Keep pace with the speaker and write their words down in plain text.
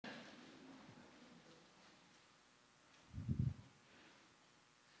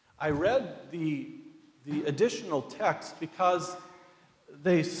I read the additional text because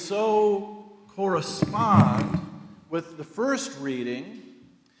they so correspond with the first reading,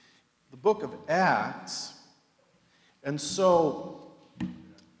 the book of Acts. And so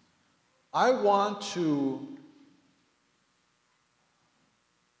I want to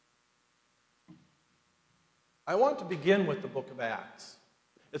begin with the book of Acts.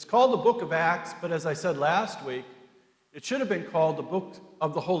 It's called the book of Acts, but as I said last week, it should have been called the book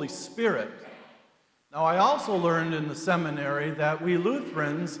of the Holy Spirit. Now, I also learned in the seminary that we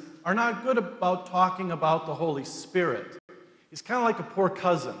Lutherans are not good about talking about the Holy Spirit. He's kind of like a poor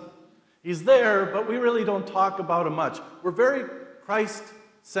cousin. He's there, but we really don't talk about him much. We're very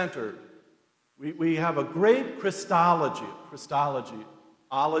Christ-centered. We have a great Christology,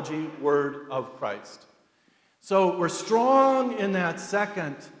 ology, word of Christ. So we're strong in that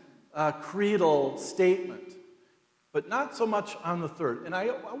second creedal statement, but not so much on the third. And I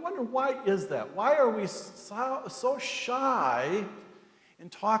wonder, why is that? Why are we so shy in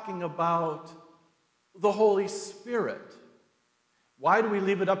talking about the Holy Spirit? Why do we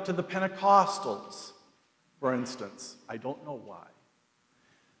leave it up to the Pentecostals, for instance? I don't know why.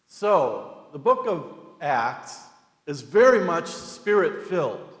 So, the book of Acts is very much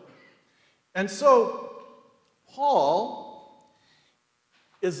Spirit-filled. And so, Paul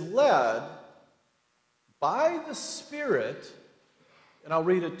is led by the Spirit, and I'll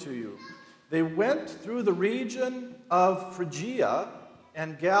read it to you. They went through the region of Phrygia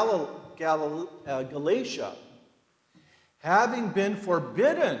and Galatia, having been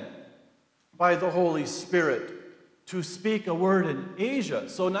forbidden by the Holy Spirit to speak a word in Asia.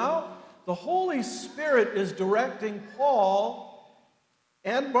 So now the Holy Spirit is directing Paul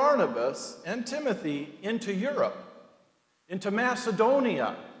and Barnabas and Timothy into Europe, into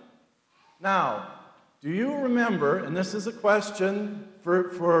Macedonia. Now, do you remember, and this is a question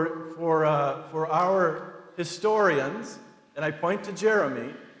for our historians, and I point to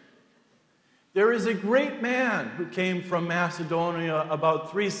Jeremy, there is a great man who came from Macedonia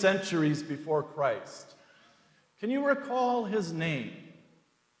about 3 centuries before Christ. Can you recall his name?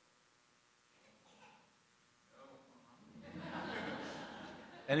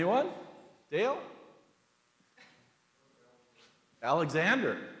 Anyone? Dale?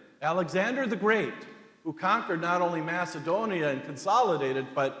 Alexander. Alexander the Great, who conquered not only Macedonia and consolidated,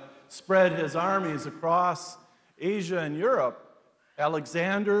 but spread his armies across Asia and Europe.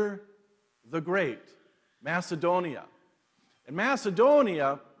 Alexander the Great, Macedonia. And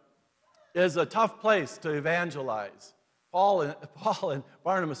Macedonia is a tough place to evangelize. Paul and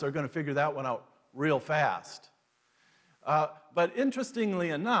Barnabas are going to figure that one out real fast. But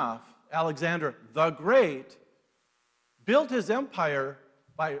interestingly enough, Alexander the Great built his empire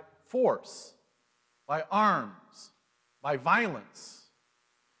by force, by arms, by violence.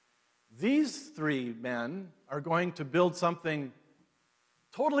 These 3 men are going to build something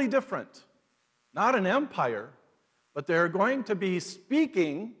totally different. Not an empire, but they're going to be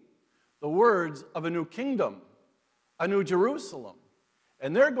speaking the words of a new kingdom, a new Jerusalem.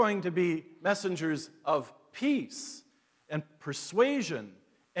 And they're going to be messengers of peace and persuasion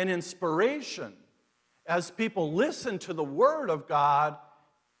and inspiration as people listen to the word of God,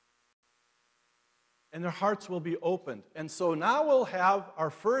 and their hearts will be opened. And so now we'll have our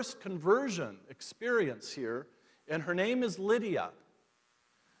first conversion experience here, and her name is Lydia.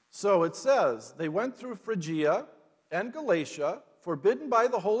 So it says, they went through Phrygia and Galatia, forbidden by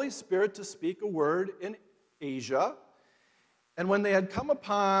the Holy Spirit to speak a word in Asia. And when they had come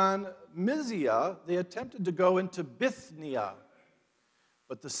upon Mysia, they attempted to go into Bithynia.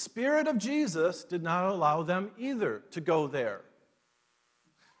 But the Spirit of Jesus did not allow them either to go there.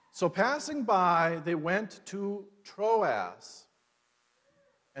 So passing by, they went to Troas.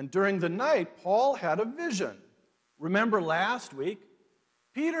 And during the night, Paul had a vision. Remember last week,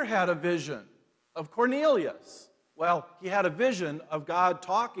 Peter had a vision of Cornelius. Well, he had a vision of God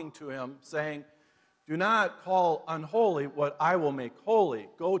talking to him, saying, do not call unholy what I will make holy.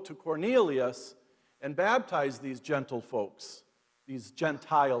 Go to Cornelius and baptize these gentle folks, these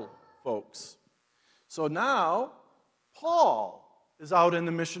Gentile folks. So now, Paul is out in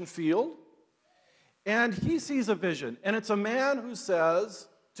the mission field, and he sees a vision. And it's a man who says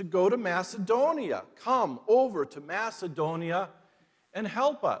to go to Macedonia. Come over to Macedonia and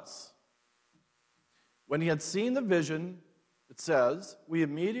help us. When he had seen the vision, it says, we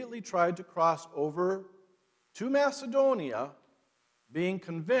immediately tried to cross over to Macedonia, being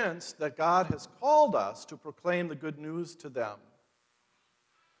convinced that God has called us to proclaim the good news to them.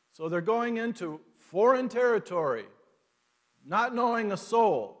 So they're going into foreign territory, not knowing a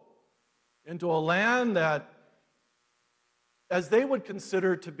soul, into a land that as they would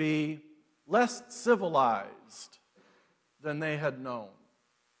consider to be less civilized than they had known.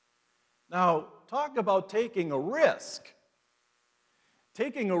 Now, talk about taking a risk.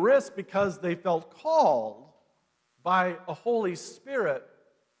 Taking a risk because they felt called by a Holy Spirit.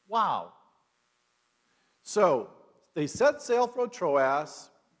 Wow. So, they set sail for Troas,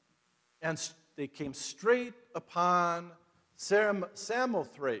 and they came straight upon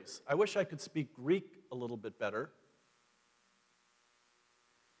Samothrace. I wish I could speak Greek a little bit better.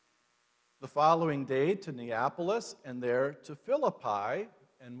 The following day to Neapolis, and there to Philippi.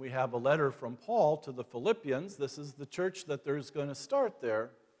 And we have a letter from Paul to the Philippians. This is the church that there's going to start there.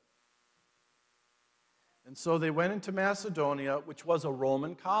 And so they went into Macedonia, which was a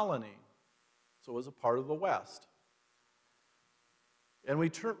Roman colony. So it was a part of the West. And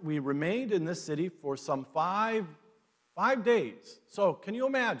we remained in this city for some five days. So can you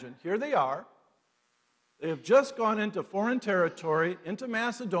imagine? Here they are. They have just gone into foreign territory, into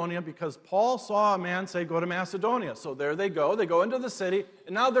Macedonia, because Paul saw a man say, go to Macedonia. So there they go into the city,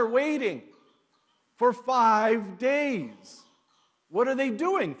 and now they're waiting for 5 days. What are they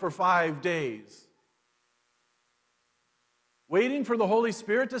doing for 5 days? Waiting for the Holy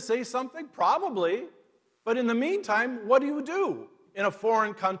Spirit to say something? Probably. But in the meantime, what do you do in a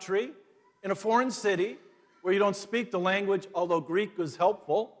foreign country, in a foreign city, where you don't speak the language, although Greek was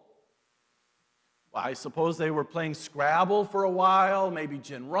helpful? Well, I suppose they were playing Scrabble for a while, maybe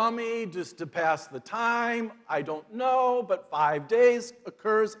gin rummy, just to pass the time. I don't know, but 5 days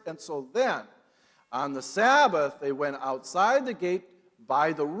occurs. And so then, on the Sabbath, they went outside the gate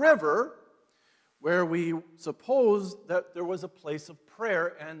by the river, where we suppose that there was a place of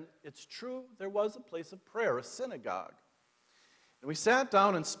prayer. And it's true, there was a place of prayer, a synagogue. And we sat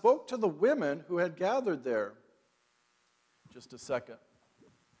down and spoke to the women who had gathered there. Just a second.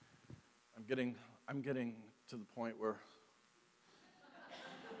 I'm getting to the point where,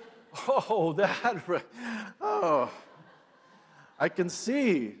 I can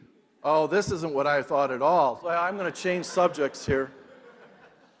see. Oh, this isn't what I thought at all. So I'm going to change subjects here.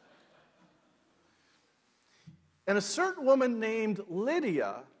 And a certain woman named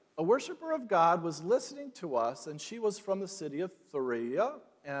Lydia, a worshiper of God, was listening to us, and she was from the city of throught,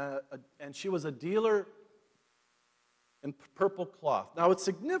 and she was a dealer in purple cloth. Now, it's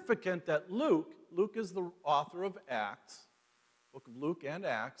significant that Luke is the author of Acts, book of Luke and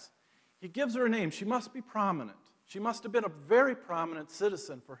Acts. He gives her a name. She must be prominent. She must have been a very prominent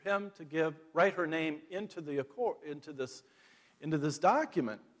citizen for him to write her name into this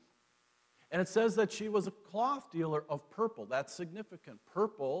document. And it says that she was a cloth dealer of purple. That's significant.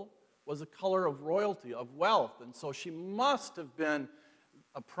 Purple was a color of royalty, of wealth. And so she must have been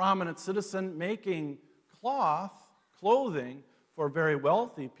a prominent citizen making clothing for very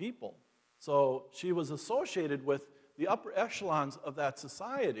wealthy people. So she was associated with the upper echelons of that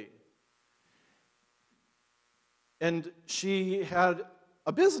society. And she had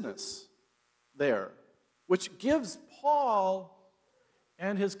a business there, which gives Paul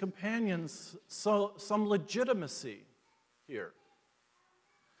and his companions some legitimacy here.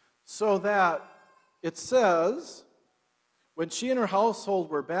 So that it says, when she and her household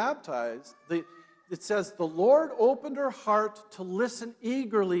were baptized, it says, the Lord opened her heart to listen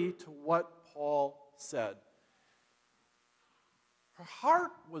eagerly to what Paul said. Her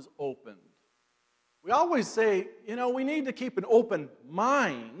heart was opened. We always say, we need to keep an open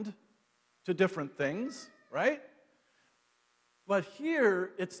mind to different things, right? But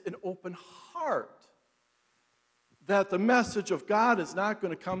here, it's an open heart. That the message of God is not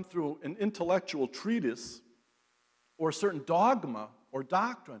going to come through an intellectual treatise or a certain dogma or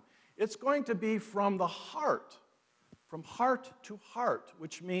doctrine. It's going to be from the heart, from heart to heart,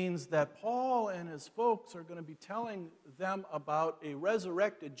 which means that Paul and his folks are going to be telling them about a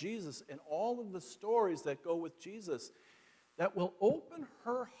resurrected Jesus and all of the stories that go with Jesus that will open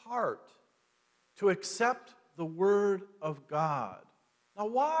her heart to accept the Word of God. Now,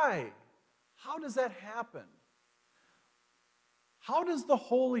 why? How does that happen? How does the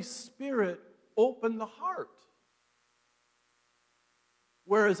Holy Spirit open the heart?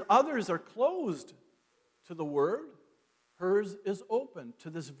 Whereas others are closed to the Word, hers is open to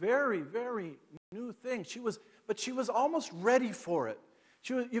this very, very new thing. She was almost ready for it.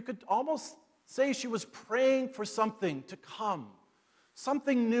 You could almost say she was praying for something to come,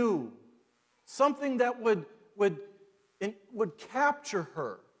 something new, something that would capture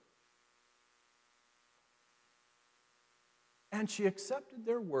her. And she accepted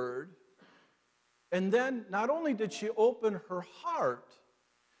their word. And then not only did she open her heart,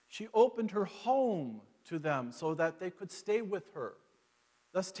 she opened her home to them so that they could stay with her,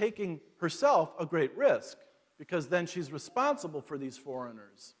 thus taking herself a great risk, because then she's responsible for these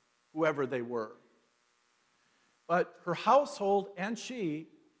foreigners, whoever they were. But her household and she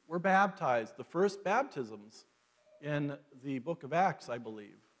were baptized, the first baptisms in the book of Acts, I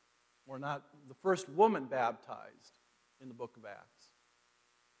believe. Or not, the first woman baptized in the book of Acts.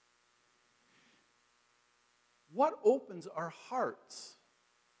 What opens our hearts?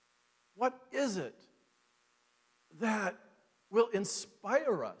 What is it that will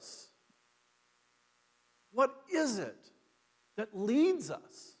inspire us? What is it that leads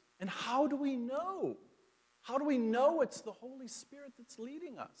us? And how do we know? How do we know it's the Holy Spirit that's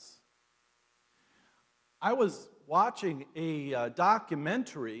leading us? I was watching a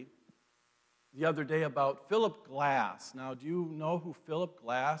documentary the other day about Philip Glass. Now, do you know who Philip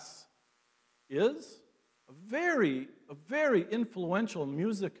Glass is? A very influential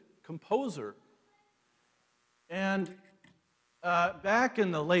music composer. And back in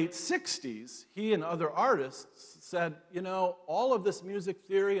the late 60s, he and other artists said, you know, all of this music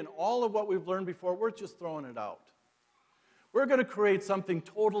theory and all of what we've learned before, we're just throwing it out. We're going to create something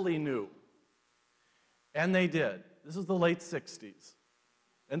totally new. And they did. This is the late 60s.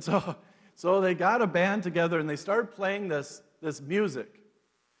 And so they got a band together and they started playing this music.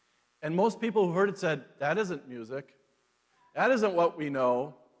 And most people who heard it said, that isn't music. That isn't what we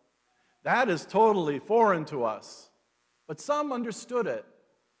know. That is totally foreign to us. But some understood it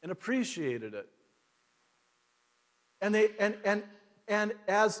and appreciated it. And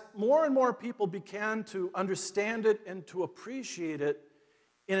as more and more people began to understand it and to appreciate it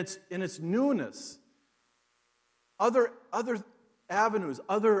in its newness, other avenues,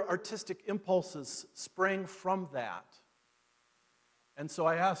 other artistic impulses sprang from that. And so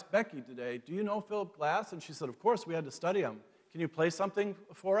I asked Becky today, do you know Philip Glass? And she said, of course, we had to study him. Can you play something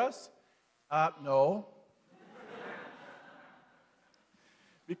for us? No.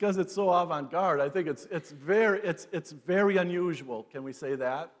 Because it's so avant-garde. I think it's very unusual. Can we say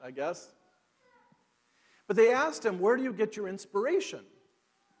that, I guess? But they asked him, where do you get your inspiration?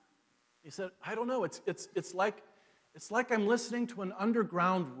 He said, I don't know. It's like I'm listening to an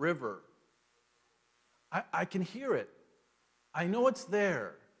underground river. I can hear it. I know it's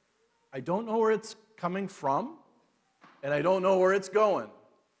there. I don't know where it's coming from, and I don't know where it's going,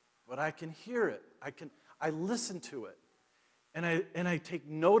 but I can hear it. I listen to it, and I take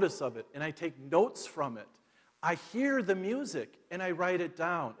notice of it, and I take notes from it. I hear the music, and I write it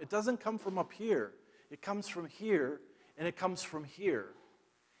down. It doesn't come from up here. It comes from here, and it comes from here.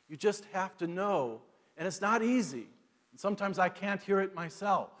 You just have to know, and it's not easy. And sometimes I can't hear it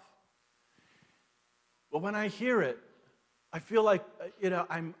myself. But when I hear it, I feel like,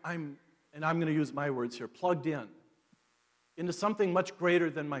 I'm, and I'm going to use my words here, plugged in into something much greater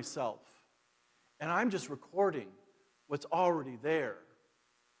than myself. And I'm just recording what's already there.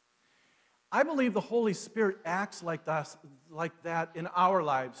 I believe the Holy Spirit acts like that in our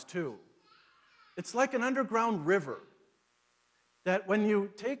lives too. It's like an underground river that when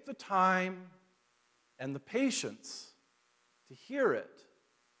you take the time and the patience to hear it,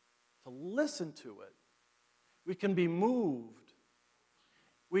 to listen to it, we can be moved.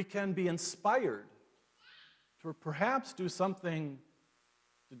 We can be inspired to perhaps do something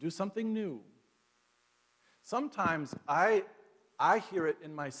new. Sometimes I hear it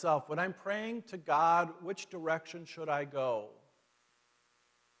in myself when I'm praying to God, which direction should I go?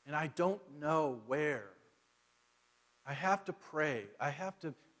 And I don't know where. I have to pray. I have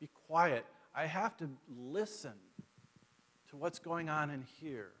to be quiet. I have to listen to what's going on in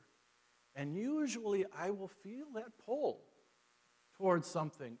here. And usually I will feel that pull towards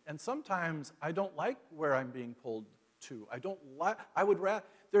something. And sometimes I don't like where I'm being pulled to.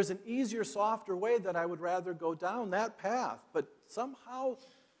 There's an easier, softer way that I would rather go down that path. But somehow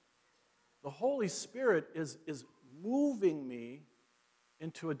the Holy Spirit is moving me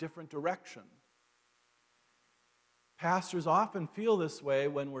into a different direction. Pastors often feel this way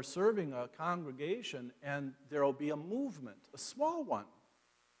when we're serving a congregation and there will be a movement, a small one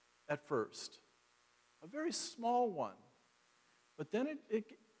at first, a very small one. But then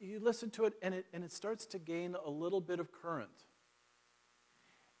you listen to it and it starts to gain a little bit of current.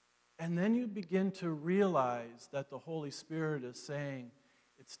 And then you begin to realize that the Holy Spirit is saying,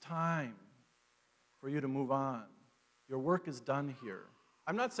 it's time for you to move on. Your work is done here.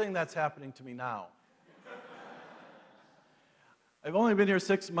 I'm not saying that's happening to me now. I've only been here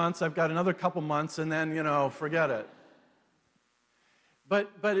 6 months. I've got another couple months, and then, forget it. But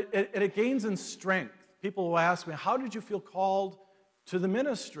it gains in strength. People will ask me, how did you feel called to the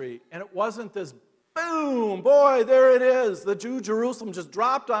ministry? And it wasn't this, boom, boy, there it is. The Jerusalem just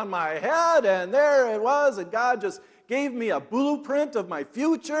dropped on my head, and there it was, and God just gave me a blueprint of my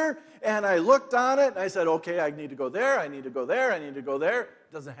future, and I looked on it, and I said, okay, I need to go there, I need to go there, I need to go there.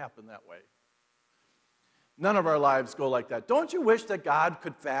 It doesn't happen that way. None of our lives go like that. Don't you wish that God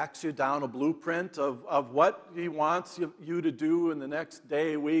could fax you down a blueprint of what He wants you to do in the next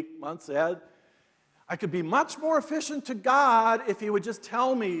day, week, months ahead? I could be much more efficient to God if He would just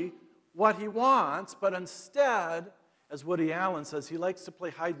tell me what He wants, but instead, as Woody Allen says, He likes to play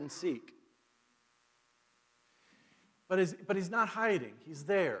hide and seek. But he's not hiding. He's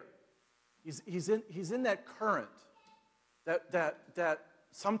there. He's in that current that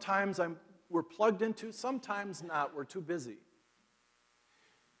sometimes we're plugged into, sometimes not. We're too busy.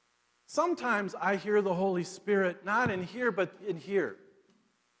 Sometimes I hear the Holy Spirit, not in here, but in here,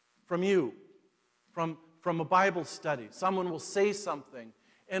 from you, from a Bible study. Someone will say something,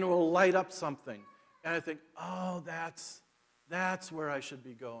 and it will light up something. And I think, oh, that's where I should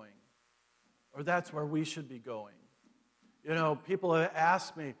be going. Or that's where we should be going. You know, people have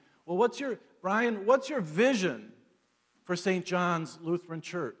asked me, well, Brian, what's your vision for St. John's Lutheran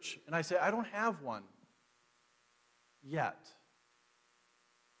Church? And I say, I don't have one yet.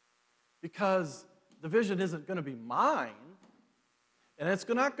 Because the vision isn't going to be mine, and it's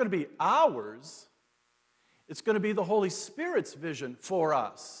not going to be ours. It's going to be the Holy Spirit's vision for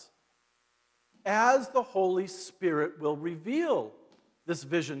us, as the Holy Spirit will reveal this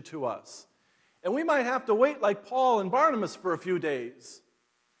vision to us. And we might have to wait like Paul and Barnabas for a few days.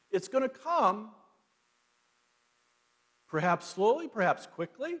 It's going to come, perhaps slowly, perhaps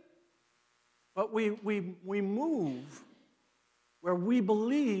quickly, but we move where we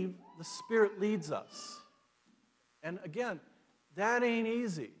believe the Spirit leads us. And again, that ain't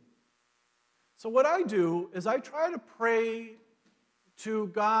easy. So what I do is I try to pray to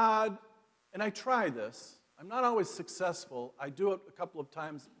God, and I try this. I'm not always successful. I do it a couple of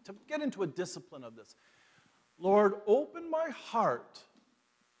times to get into a discipline of this. Lord, open my heart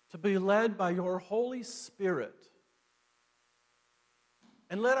to be led by your Holy Spirit.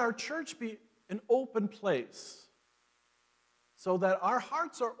 And let our church be an open place so that our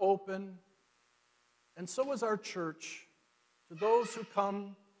hearts are open, and so is our church, to those who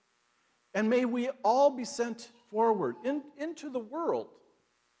come. And may we all be sent forward into the world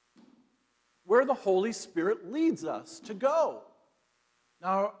where the Holy Spirit leads us to go.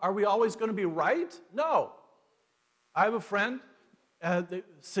 Now, are we always going to be right? No. I have a friend,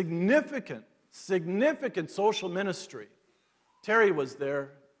 significant social ministry. Terry was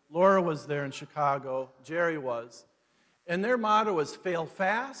there, Laura was there in Chicago, Jerry was. And their motto is fail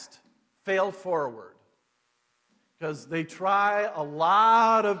fast, fail forward. Because they try a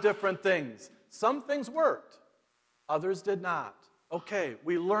lot of different things. Some things worked, others did not. Okay,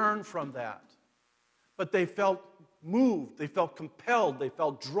 we learn from that. But they felt moved, they felt compelled, they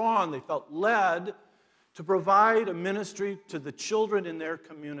felt drawn, they felt led to provide a ministry to the children in their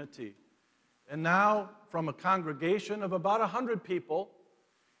community. And now, from a congregation of about 100 people,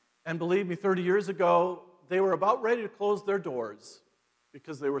 and believe me, 30 years ago, they were about ready to close their doors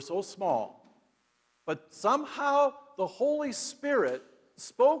because they were so small. But somehow the Holy Spirit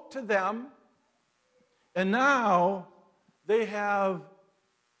spoke to them, and now they have,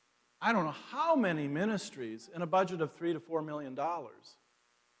 I don't know how many ministries and a budget of $3 to $4 million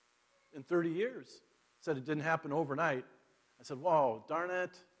in 30 years. Said it didn't happen overnight. I said, whoa, darn it.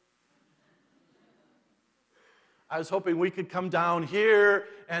 I was hoping we could come down here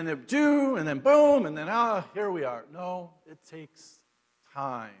and then do, and then boom, and then here we are. No, it takes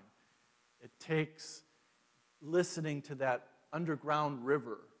time. It takes listening to that underground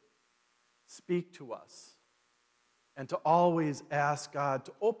river speak to us, and to always ask God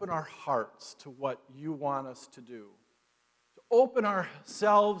to open our hearts to what you want us to do, to open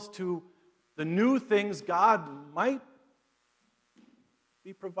ourselves to the new things God might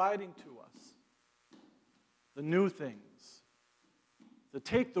be providing to us, the new things, to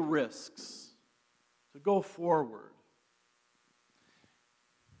take the risks, to go forward.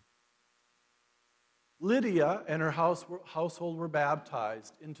 Lydia and her household were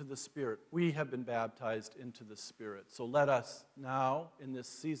baptized into the Spirit. We have been baptized into the Spirit. So let us now, in this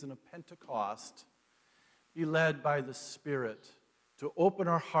season of Pentecost, be led by the Spirit to open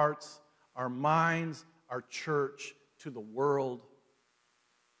our hearts, our minds, our church to the world,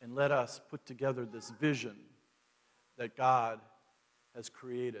 and let us put together this vision that God has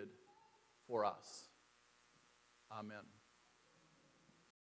created for us. Amen.